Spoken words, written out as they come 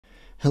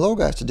Hello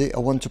guys, today I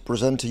want to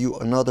present to you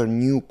another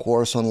new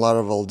course on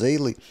Laravel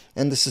Daily,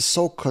 and this is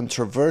so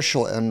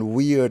controversial and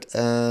weird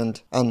and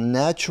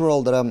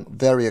unnatural that I'm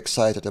very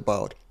excited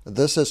about.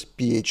 This is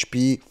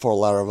PHP for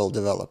Laravel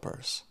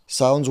developers.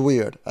 Sounds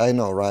weird, I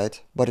know,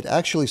 right? But it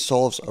actually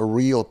solves a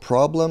real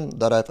problem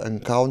that I've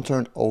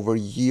encountered over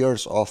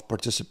years of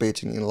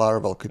participating in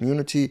Laravel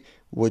community,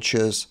 which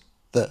is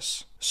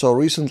this. So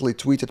recently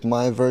tweeted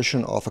my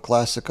version of a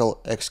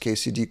classical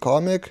XKCD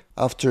comic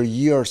after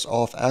years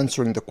of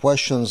answering the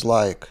questions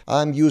like,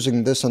 I'm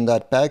using this and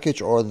that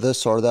package or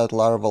this or that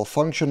Laravel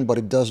function, but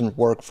it doesn't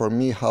work for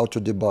me, how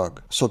to debug.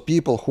 So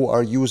people who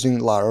are using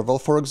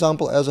Laravel, for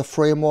example, as a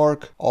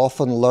framework,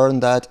 often learn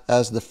that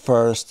as the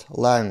first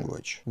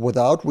language,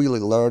 without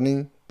really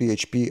learning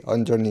PHP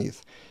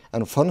underneath.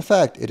 And fun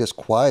fact, it is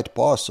quite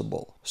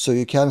possible. So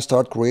you can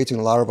start creating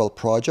Laravel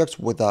projects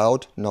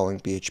without knowing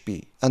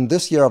PHP. And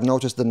this year I've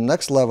noticed the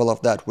next level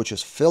of that, which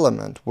is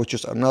Filament, which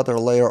is another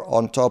layer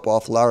on top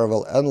of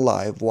Laravel and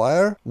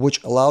Livewire,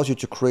 which allows you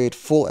to create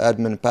full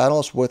admin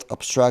panels with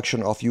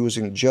abstraction of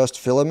using just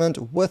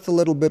Filament with a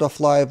little bit of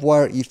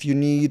Livewire if you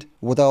need,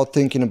 without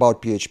thinking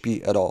about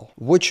PHP at all.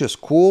 Which is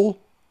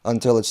cool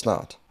until it's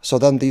not. So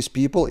then these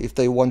people, if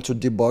they want to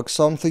debug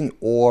something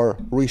or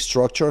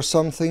restructure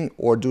something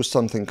or do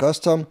something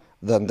custom,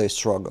 then they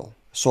struggle.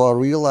 So I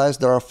realized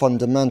there are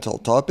fundamental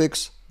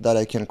topics that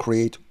I can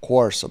create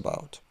course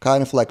about.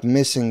 Kind of like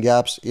missing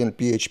gaps in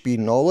PHP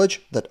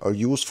knowledge that are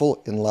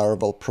useful in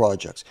Laravel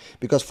projects.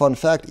 Because fun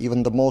fact,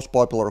 even the most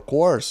popular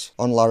course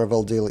on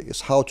Laravel Daily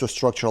is how to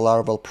structure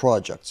Laravel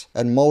projects.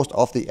 And most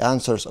of the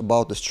answers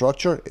about the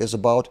structure is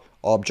about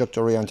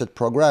object-oriented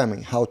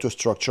programming, how to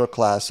structure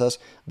classes,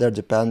 their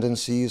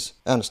dependencies,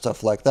 and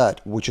stuff like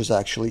that, which is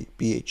actually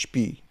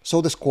PHP.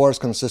 So this course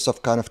consists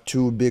of kind of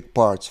two big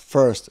parts.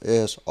 First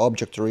is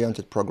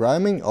object-oriented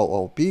programming,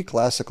 OOP,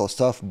 classical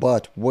stuff,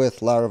 but with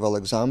Laravel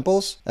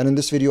examples. And in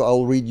this video,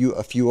 I'll read you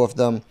a few of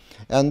them.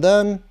 And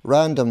then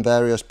random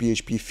various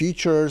PHP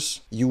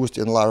features used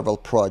in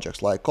Laravel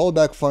projects, like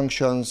callback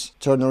functions,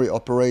 ternary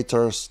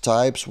operators,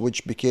 types,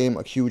 which became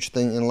a huge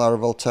thing in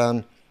Laravel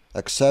 10,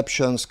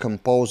 exceptions,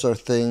 composer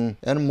thing,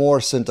 and more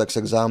syntax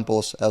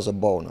examples as a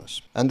bonus.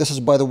 And this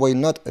is, by the way,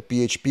 not a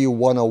PHP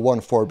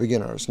 101 for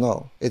beginners,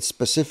 no. It's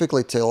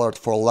specifically tailored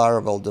for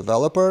Laravel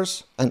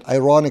developers, and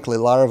ironically,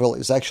 Laravel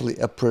is actually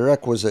a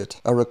prerequisite,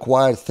 a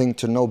required thing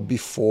to know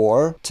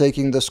before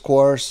taking this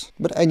course.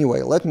 But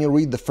anyway, let me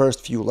read the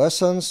first few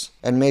lessons,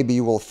 and maybe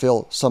you will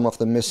fill some of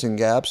the missing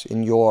gaps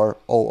in your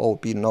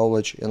OOP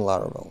knowledge in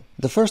Laravel.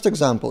 The first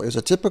example is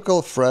a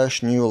typical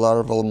fresh new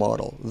Laravel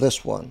model,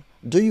 this one.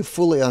 Do you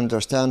fully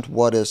understand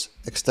what is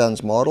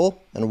extends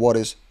model and what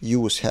is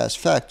use has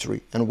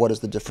factory and what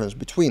is the difference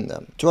between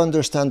them? To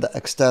understand the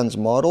extends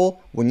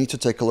model, we need to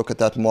take a look at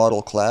that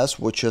model class,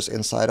 which is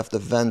inside of the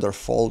vendor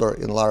folder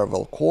in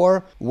Laravel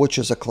core, which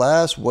is a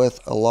class with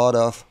a lot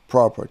of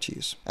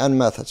properties and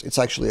methods. It's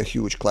actually a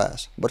huge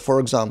class. But for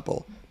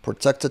example,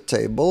 protected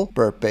table,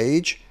 per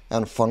page,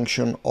 and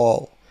function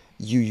all.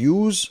 You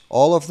use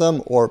all of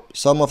them or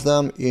some of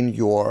them in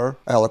your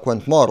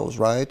Eloquent models,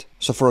 right?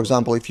 So for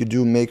example, if you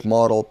do make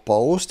model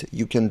post,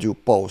 you can do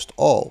post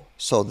all.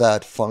 So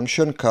that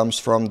function comes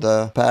from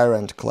the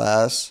parent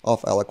class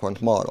of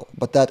Eloquent model.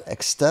 But that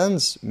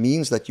extends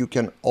means that you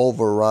can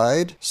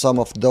override some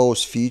of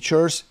those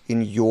features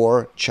in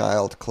your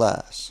child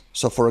class.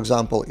 So for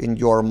example, in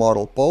your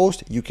model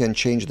post, you can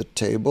change the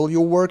table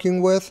you're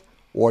working with,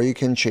 or you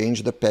can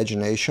change the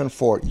pagination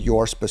for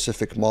your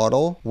specific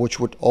model, which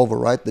would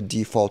overwrite the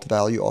default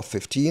value of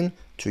 15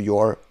 to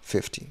your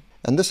 50.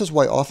 And this is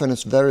why often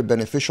it's very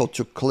beneficial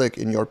to click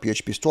in your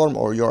PHP Storm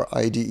or your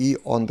IDE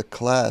on the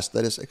class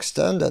that is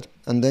extended,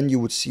 and then you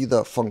would see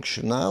the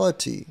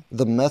functionality,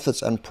 the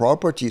methods and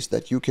properties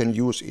that you can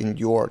use in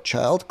your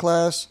child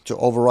class to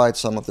override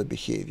some of the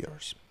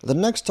behaviors. The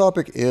next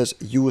topic is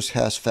use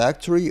has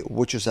factory,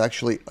 which is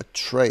actually a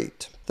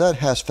trait. That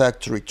has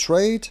factory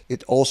trait,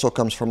 it also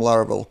comes from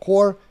Laravel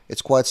core.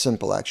 It's quite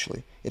simple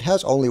actually. It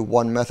has only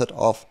one method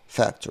of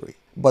factory.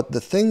 But the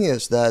thing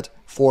is that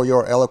for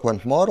your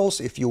Eloquent models,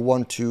 if you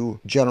want to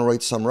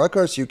generate some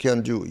records, you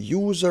can do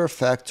user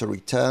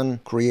factory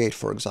 10 create,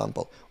 for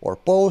example, or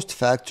post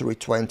factory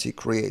 20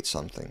 create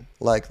something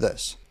like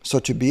this. So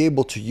to be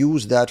able to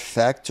use that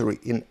factory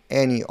in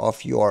any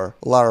of your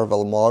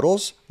Laravel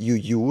models, you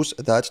use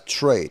that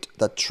trait.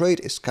 That trait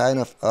is kind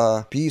of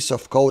a piece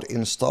of code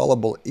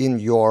installable in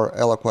your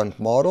Eloquent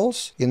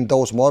models, in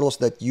those models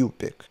that you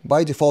pick.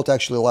 By default,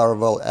 actually,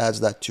 Laravel adds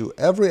that to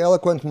every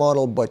Eloquent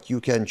model, but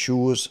you can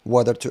choose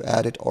whether to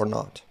add it or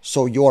not.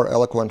 So your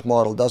Eloquent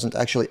model doesn't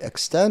actually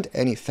extend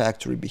any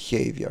factory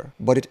behavior,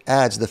 but it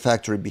adds the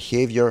factory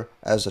behavior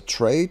as a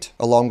trait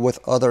along with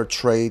other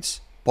traits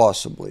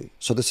possibly.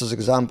 So this is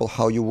example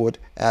how you would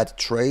add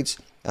traits,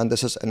 and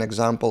this is an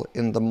example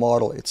in the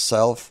model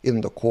itself,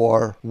 in the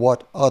core,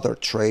 what other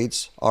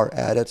traits are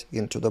added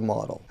into the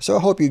model. So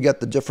I hope you get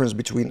the difference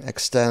between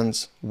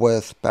extends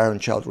with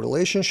parent-child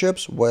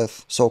relationships,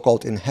 with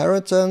so-called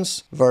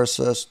inheritance,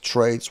 versus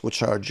traits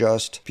which are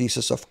just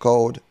pieces of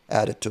code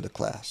added to the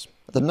class.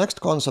 The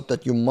next concept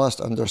that you must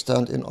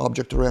understand in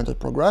object-oriented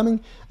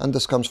programming, and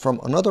this comes from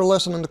another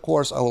lesson in the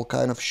course, I will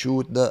kind of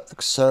shoot the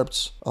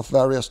excerpts of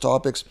various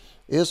topics,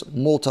 is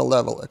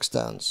multi-level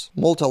extents,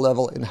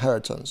 multi-level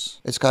inheritance.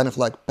 It's kind of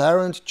like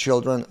parent,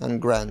 children,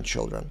 and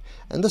grandchildren.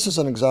 And this is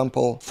an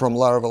example from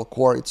Laravel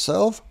core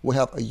itself. We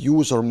have a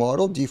user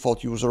model,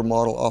 default user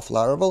model of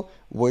Laravel,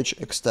 which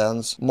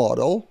extends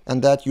model,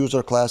 and that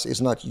user class is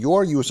not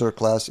your user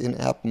class in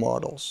app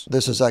models.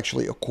 This is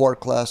actually a core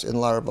class in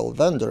Laravel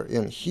vendor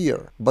in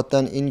here, but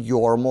then in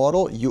your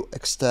model you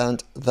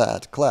extend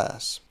that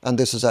class. And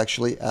this is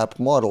actually app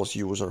models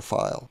user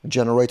file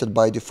generated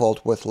by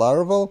default with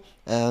Laravel,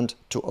 and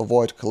to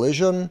avoid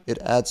collision it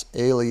adds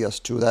alias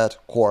to that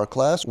core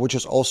class, which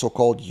is also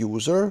called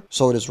user,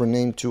 so it is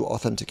renamed to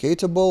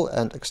authenticatable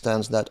and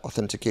extends that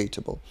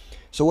authenticatable.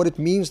 So what it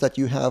means that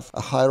you have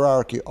a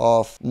hierarchy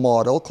of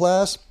model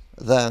class,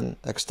 then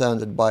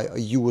extended by a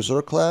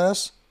user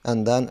class,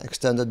 and then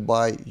extended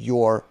by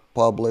your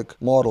public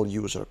model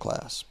user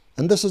class.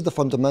 And this is the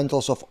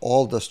fundamentals of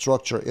all the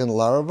structure in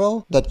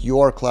Laravel, that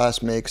your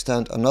class may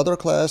extend another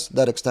class,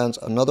 that extends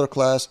another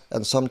class,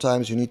 and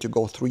sometimes you need to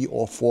go 3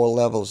 or 4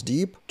 levels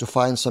deep to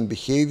find some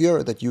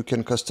behavior that you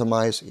can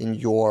customize in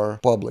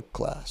your public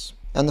class.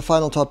 And the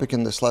final topic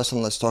in this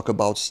lesson, let's talk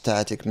about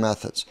static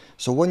methods.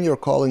 So when you're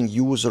calling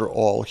user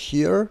all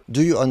here,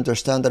 do you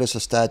understand that it's a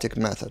static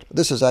method?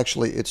 This is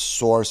actually its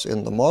source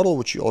in the model,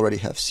 which you already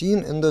have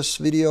seen in this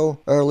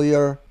video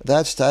earlier.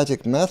 That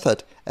static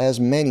method, as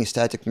many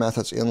static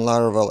methods in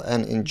Laravel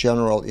and in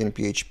general in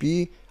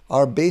PHP,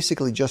 are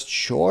basically just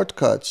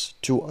shortcuts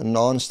to a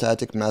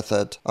non-static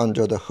method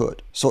under the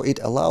hood. So it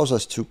allows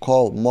us to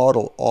call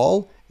model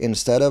all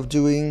instead of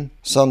doing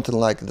something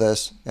like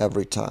this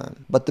every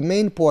time. But the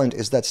main point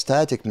is that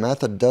static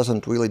method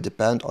doesn't really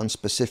depend on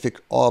specific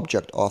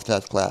object of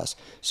that class.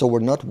 So we're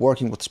not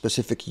working with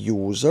specific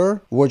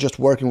user, we're just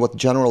working with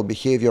general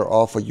behavior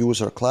of a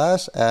user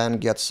class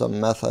and get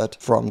some method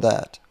from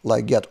that,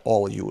 like get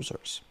all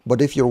users.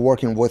 But if you're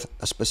working with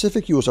a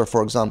specific user,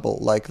 for example,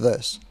 like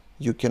this,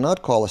 you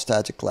cannot call a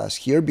static class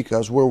here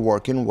because we're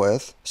working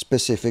with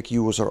specific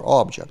user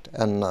object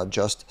and not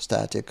just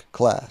static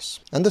class.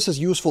 And this is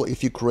useful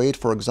if you create,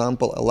 for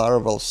example, a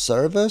Laravel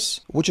service,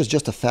 which is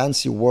just a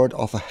fancy word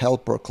of a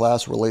helper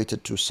class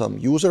related to some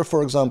user,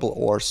 for example,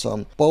 or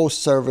some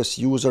post service,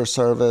 user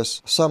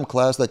service, some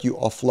class that you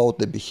offload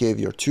the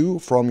behavior to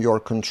from your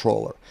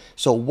controller.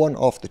 So one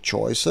of the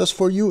choices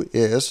for you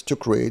is to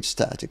create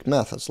static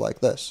methods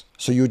like this.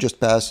 So you just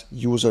pass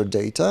user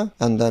data,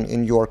 and then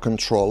in your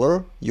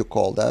controller, you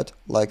call that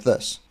like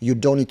this. You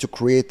don't need to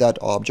create that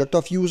object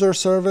of user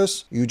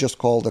service. You just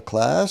call the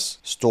class,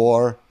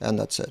 store, and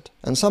that's it.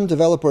 And some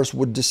developers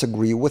would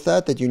disagree with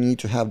that you need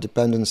to have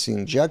dependency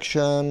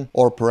injection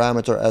or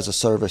parameter as a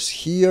service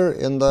here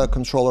in the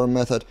controller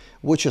method,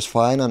 which is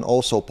fine and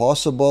also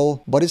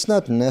possible, but it's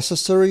not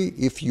necessary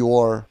if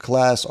your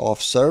class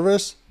of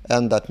service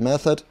and that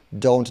method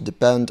don't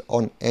depend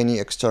on any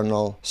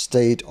external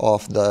state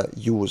of the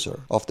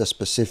user, of the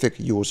specific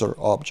user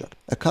object.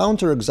 A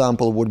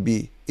counterexample would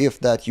be if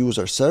that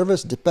user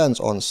service depends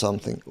on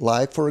something,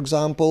 like for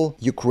example,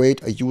 you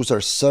create a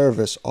user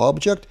service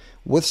object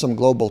with some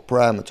global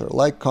parameter,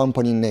 like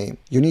company name.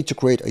 You need to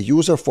create a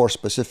user for a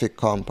specific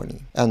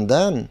company. And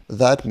then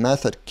that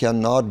method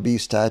cannot be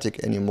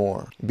static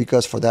anymore,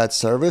 because for that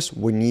service,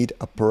 we need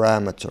a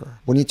parameter.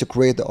 We need to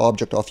create the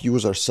object of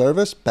user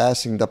service,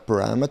 passing the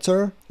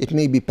parameter. It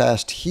may be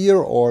passed here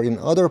or in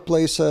other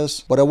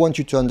places, but I want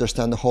you to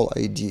understand the whole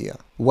idea.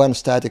 When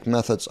static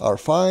methods are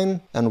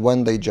fine and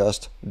when they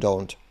just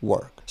don't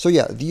work. So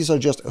yeah, these are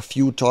just a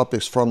few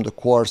topics from the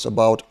course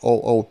about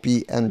OOP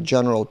and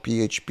general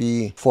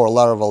PHP for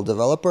Laravel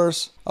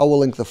developers. I will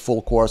link the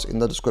full course in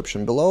the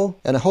description below,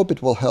 and I hope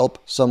it will help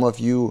some of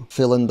you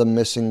fill in the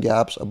missing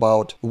gaps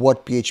about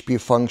what PHP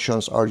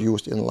functions are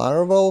used in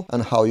Laravel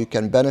and how you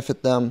can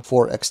benefit them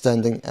for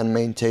extending and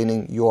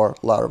maintaining your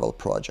Laravel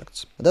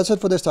projects. That's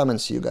it for this time,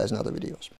 and see you guys in other videos.